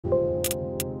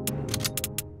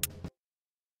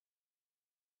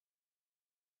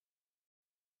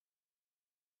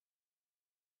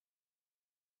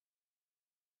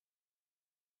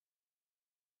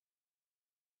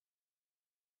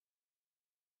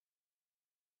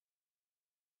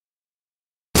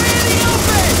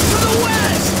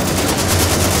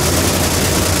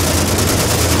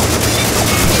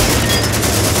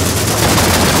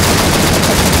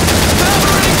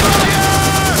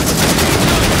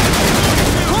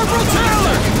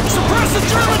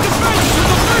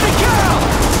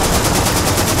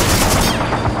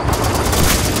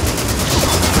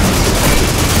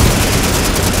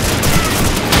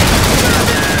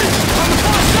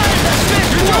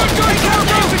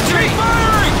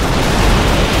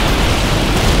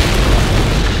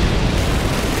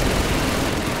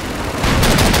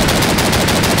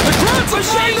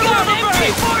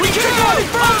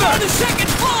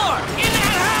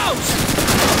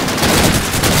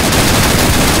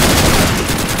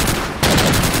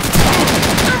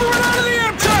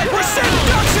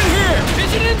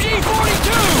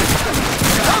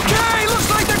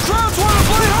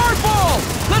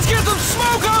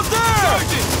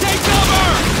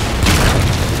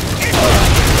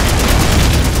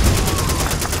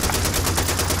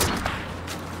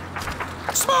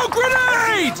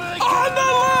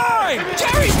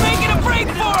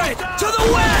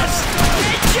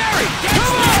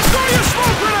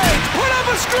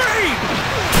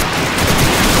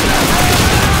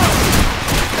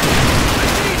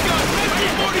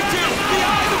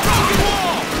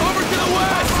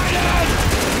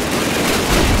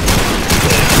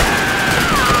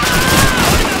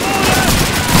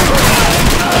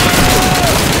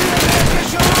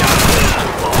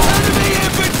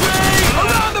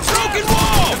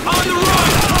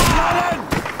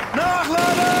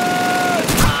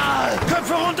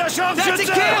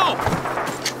vehicle!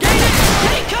 Get it!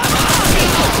 Hey, come on!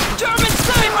 German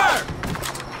sniper!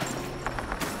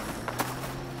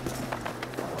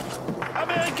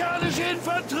 Amerikanische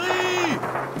Infanterie!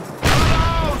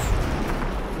 Raus!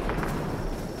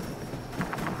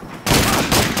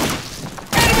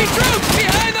 Enemy troops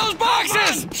behind those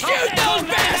boxes! Shoot those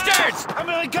bastards!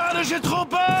 Amerikanische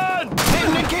Truppen!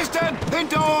 Neben den Kisten!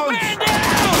 Hinter uns! Man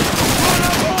down!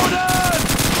 Voller Boden!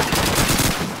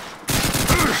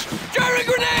 German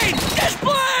grenade!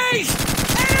 Displaced!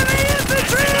 Enemy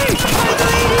infantry! I'm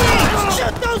bleeding!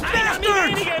 Shoot those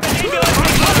bastards!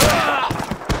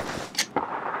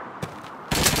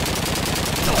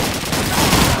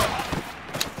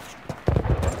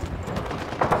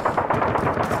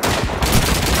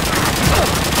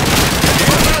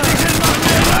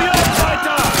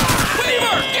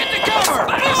 Weaver, get the cover!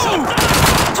 Move!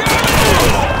 German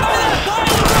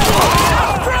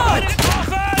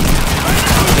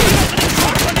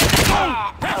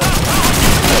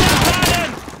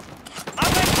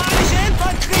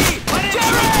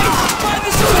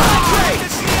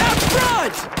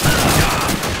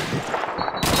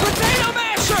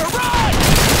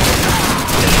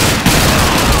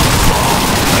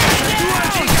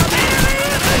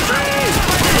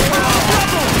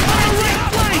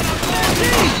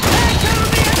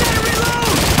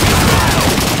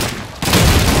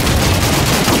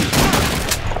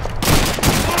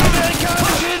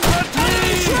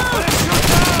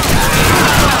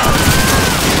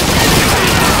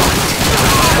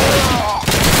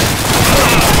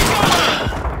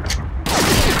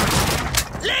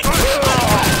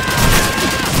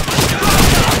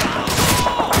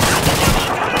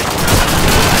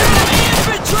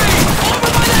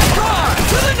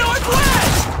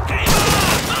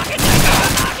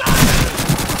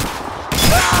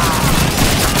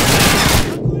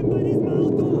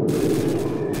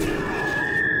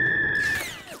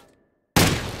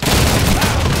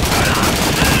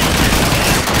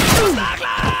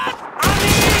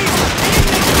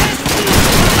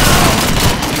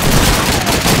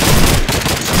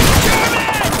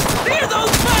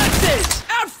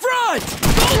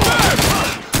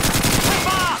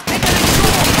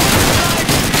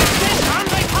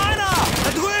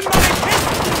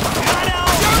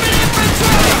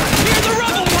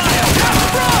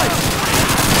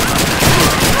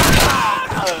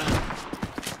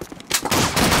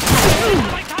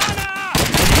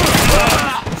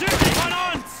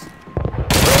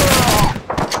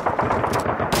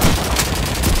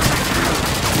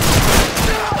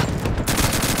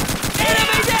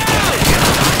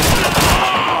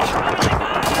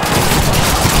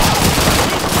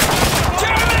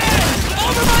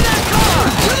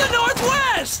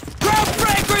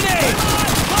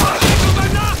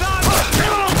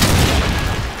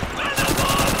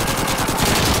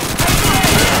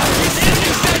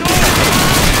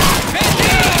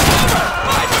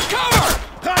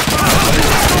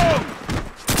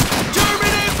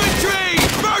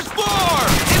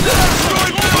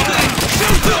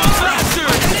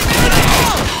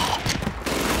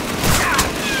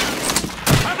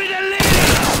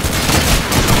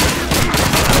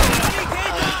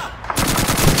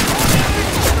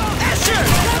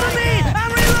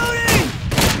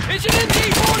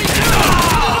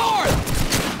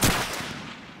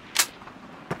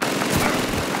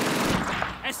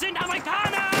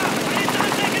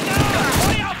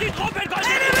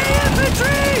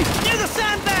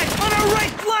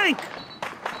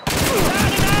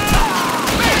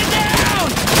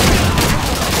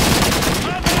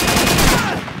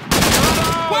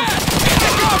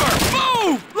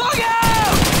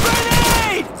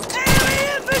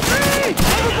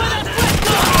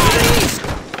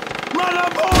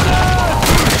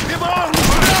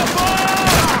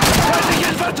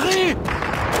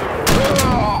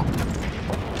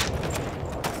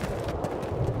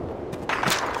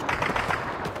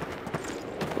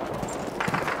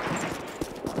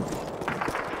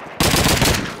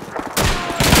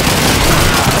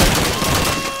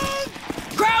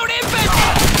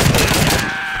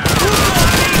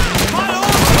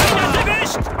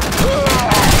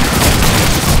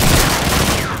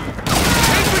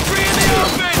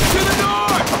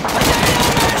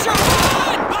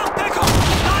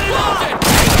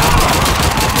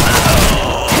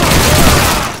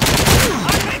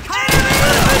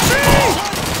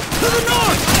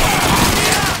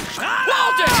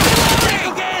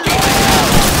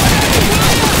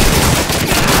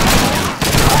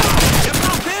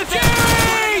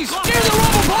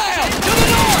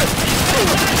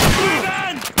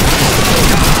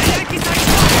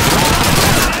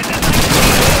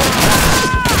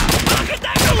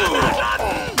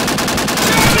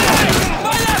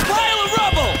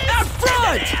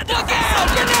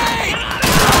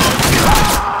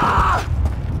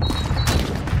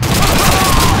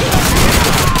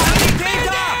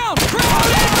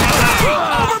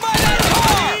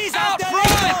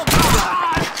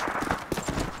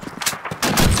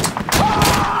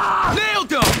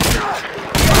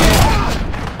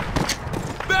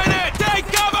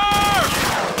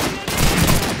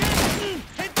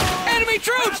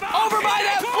by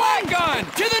that flat gun!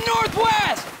 To the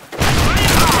northwest!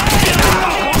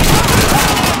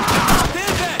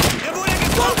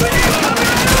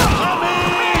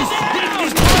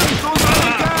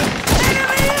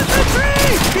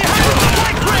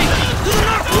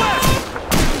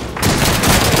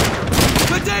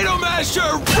 Potato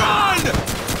masher, run!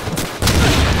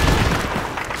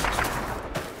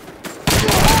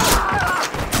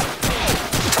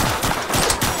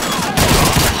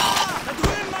 Da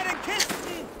drüben bei den Kisten!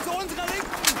 Zu unserer Linken!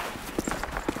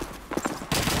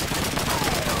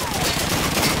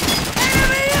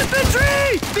 Enemy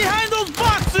infantry! Behind those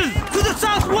boxes! To the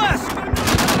southwest!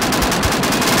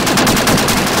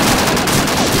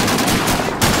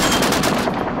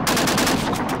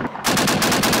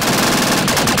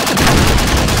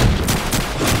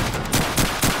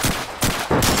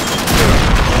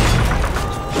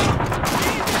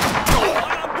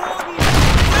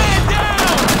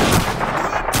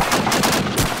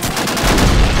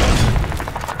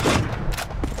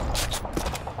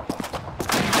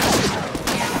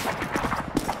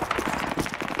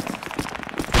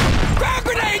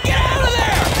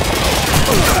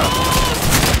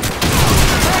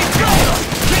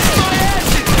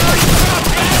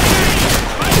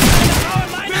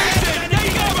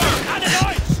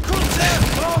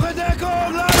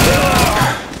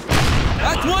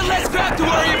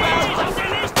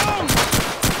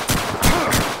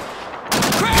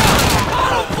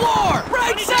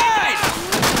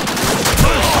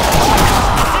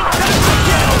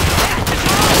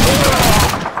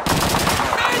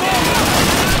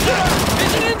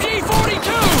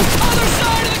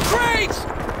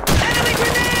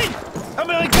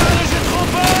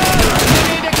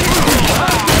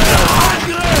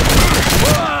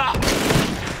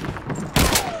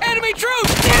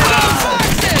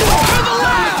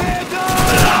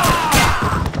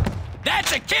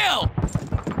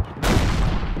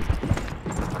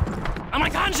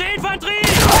 Amerikanische Infanterie!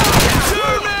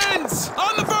 Germans!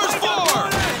 On the first floor!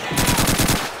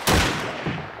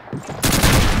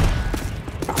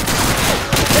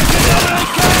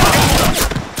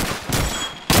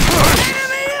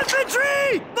 Enemy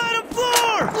infantry! Bottom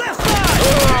floor! Left side!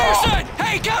 Pearson!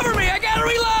 Hey, cover me! I gotta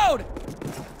reload!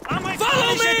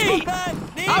 Follow me!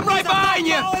 I'm right behind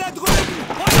you!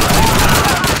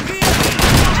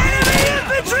 Enemy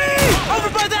infantry! Over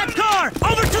by that car!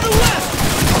 Over to the west!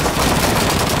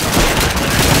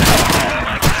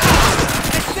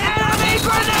 Enemy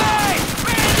grenade!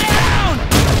 Man down!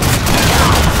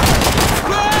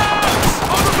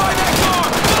 Over by that car!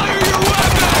 Fire your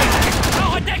weapon!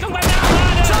 Noch Entdeckung beim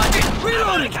Nachladen! Sergeant!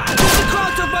 Reloading! Put the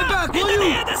crowds on my back, will In der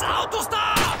you? Nähe des Autos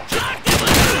da! Schlag die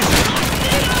Brücke!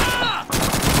 Nieder!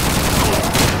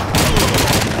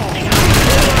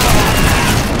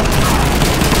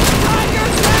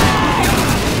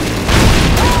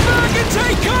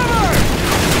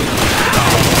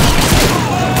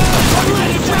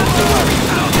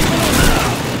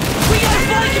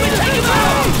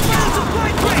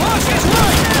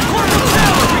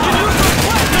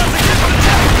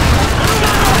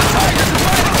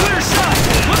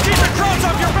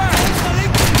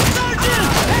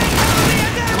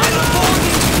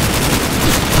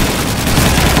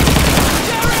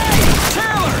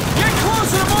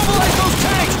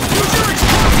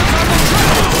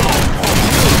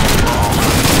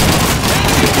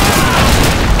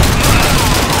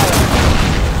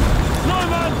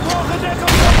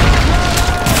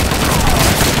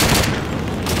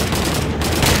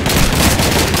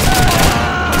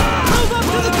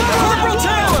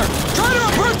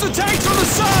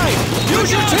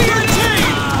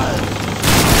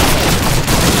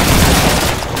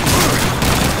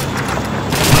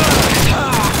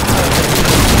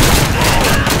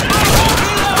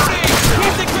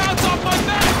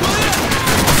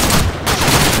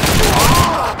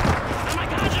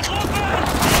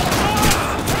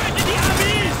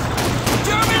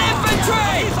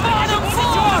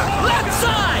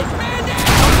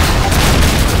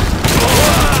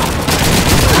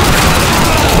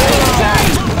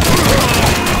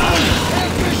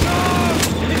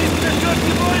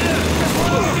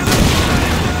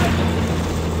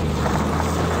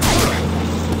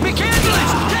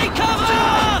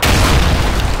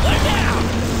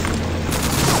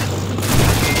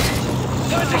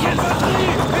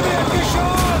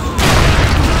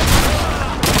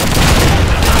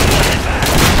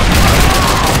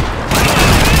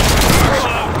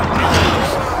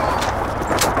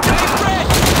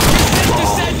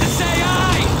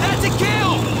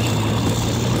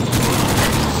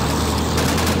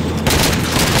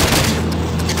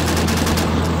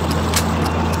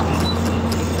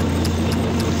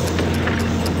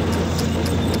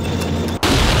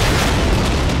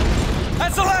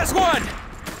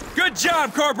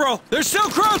 job, Corporal! There's still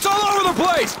Krauts all over the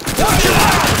place! Watch your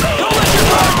back! Don't let your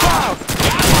guard down!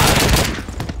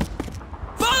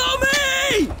 Follow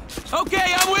me!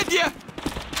 Okay, I'm with you!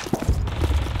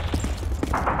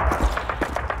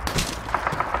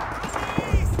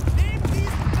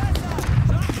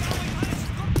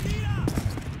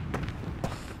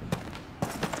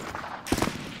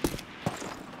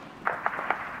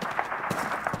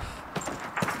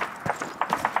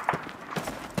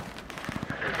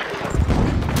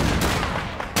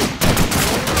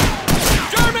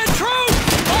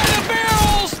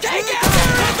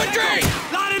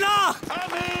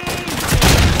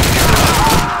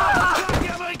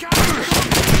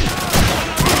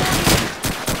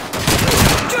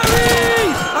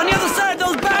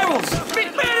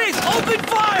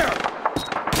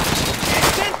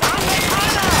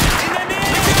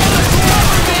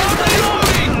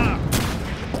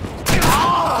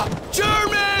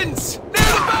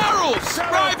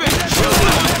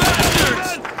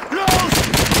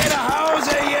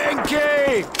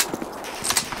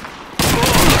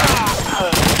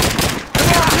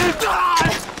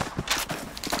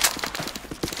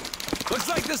 Looks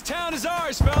like this town is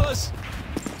ours, fellas.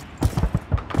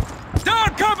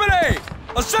 Down, company!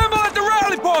 Assemble at the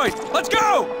rally point! Let's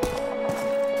go!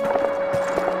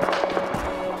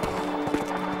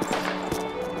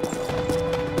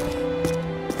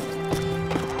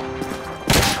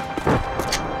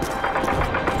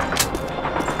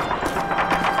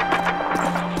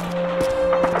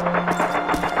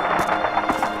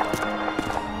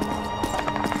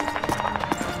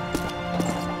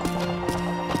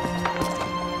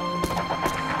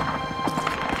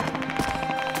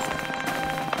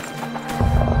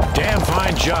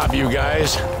 Fine job, you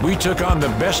guys. We took on the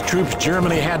best troops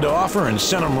Germany had to offer and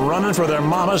sent them running for their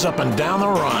mamas up and down the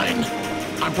Rhine.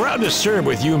 I'm proud to serve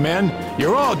with you men.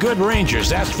 You're all good rangers,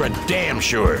 that's for damn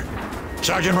sure.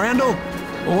 Sergeant Randall,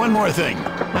 one more thing.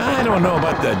 I don't know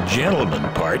about the gentleman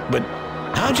part, but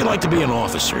how'd you like to be an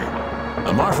officer?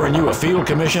 I'm offering you a field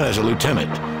commission as a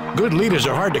lieutenant. Good leaders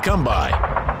are hard to come by.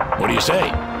 What do you say?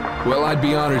 Well, I'd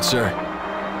be honored, sir.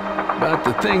 But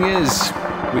the thing is,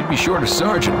 we'd be short a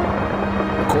sergeant.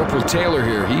 Corporal Taylor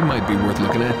here, he might be worth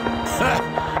looking at.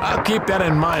 I'll keep that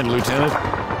in mind, Lieutenant.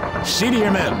 See to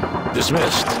your men.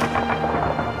 Dismissed.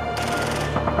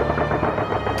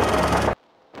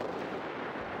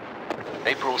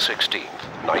 April 16th,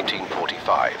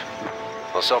 1945.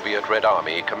 The Soviet Red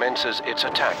Army commences its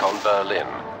attack on Berlin,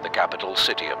 the capital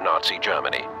city of Nazi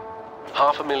Germany.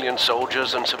 500,000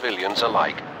 soldiers and civilians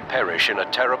alike perish in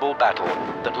a terrible battle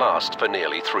that lasts for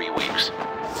nearly 3 weeks.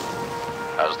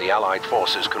 As the Allied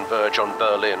forces converge on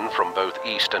Berlin from both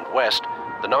east and west,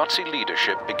 the Nazi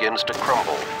leadership begins to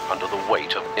crumble under the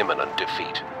weight of imminent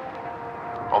defeat.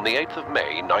 On the 8th of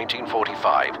May,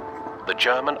 1945, the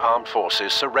German armed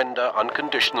forces surrender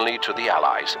unconditionally to the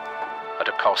Allies. At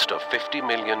a cost of 50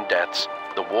 million deaths,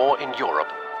 the war in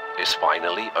Europe is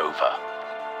finally over.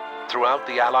 Throughout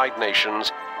the Allied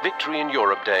nations, Victory in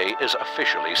Europe Day is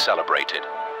officially celebrated,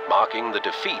 marking the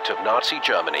defeat of Nazi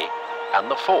Germany and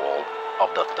the fall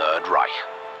of the Third Reich.